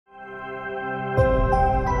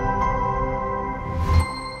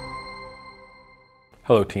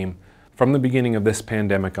Hello team. From the beginning of this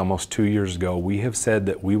pandemic almost 2 years ago, we have said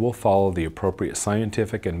that we will follow the appropriate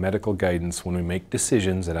scientific and medical guidance when we make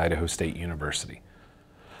decisions at Idaho State University.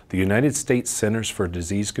 The United States Centers for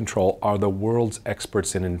Disease Control are the world's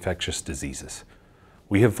experts in infectious diseases.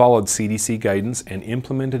 We have followed CDC guidance and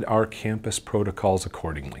implemented our campus protocols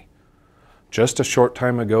accordingly. Just a short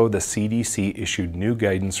time ago, the CDC issued new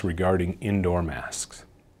guidance regarding indoor masks.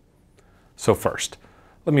 So first,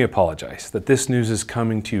 let me apologize that this news is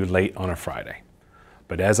coming to you late on a Friday.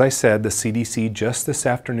 But as I said, the CDC just this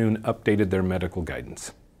afternoon updated their medical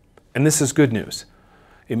guidance. And this is good news.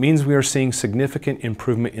 It means we are seeing significant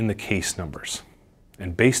improvement in the case numbers.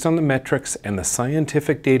 And based on the metrics and the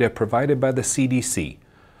scientific data provided by the CDC,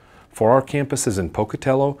 for our campuses in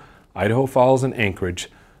Pocatello, Idaho Falls, and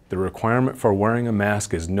Anchorage, the requirement for wearing a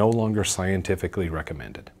mask is no longer scientifically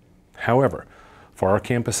recommended. However, for our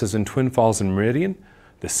campuses in Twin Falls and Meridian,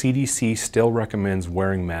 the CDC still recommends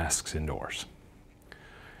wearing masks indoors.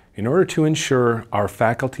 In order to ensure our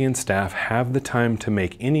faculty and staff have the time to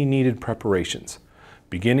make any needed preparations,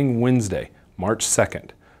 beginning Wednesday, March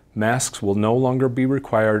 2nd, masks will no longer be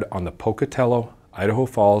required on the Pocatello, Idaho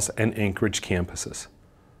Falls, and Anchorage campuses.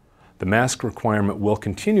 The mask requirement will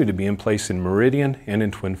continue to be in place in Meridian and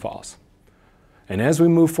in Twin Falls. And as we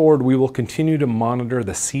move forward, we will continue to monitor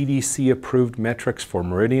the CDC-approved metrics for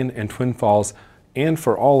Meridian and Twin Falls and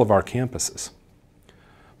for all of our campuses.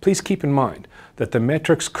 Please keep in mind that the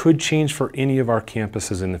metrics could change for any of our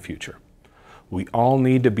campuses in the future. We all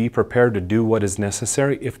need to be prepared to do what is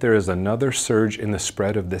necessary if there is another surge in the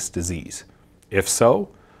spread of this disease. If so,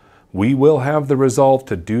 we will have the resolve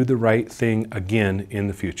to do the right thing again in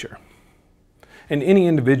the future. And any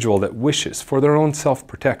individual that wishes, for their own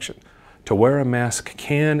self-protection, to wear a mask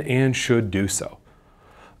can and should do so.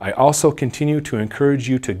 I also continue to encourage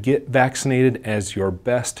you to get vaccinated as your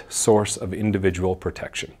best source of individual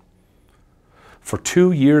protection. For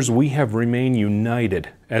 2 years, we have remained united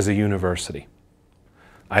as a university.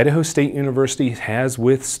 Idaho State University has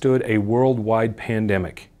withstood a worldwide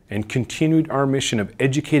pandemic and continued our mission of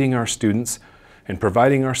educating our students and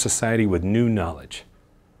providing our society with new knowledge.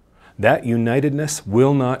 That unitedness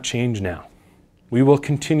will not change now. We will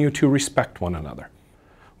continue to respect one another.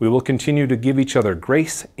 We will continue to give each other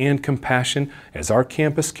grace and compassion as our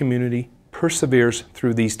campus community perseveres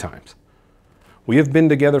through these times. We have been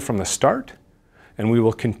together from the start, and we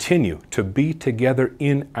will continue to be together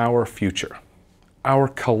in our future, our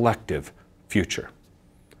collective future.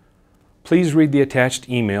 Please read the attached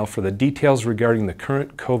email for the details regarding the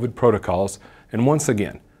current COVID protocols, and once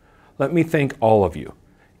again, let me thank all of you,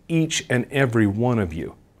 each and every one of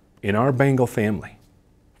you, in our Bengal family,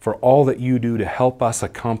 for all that you do to help us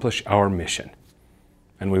accomplish our mission.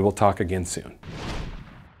 And we will talk again soon.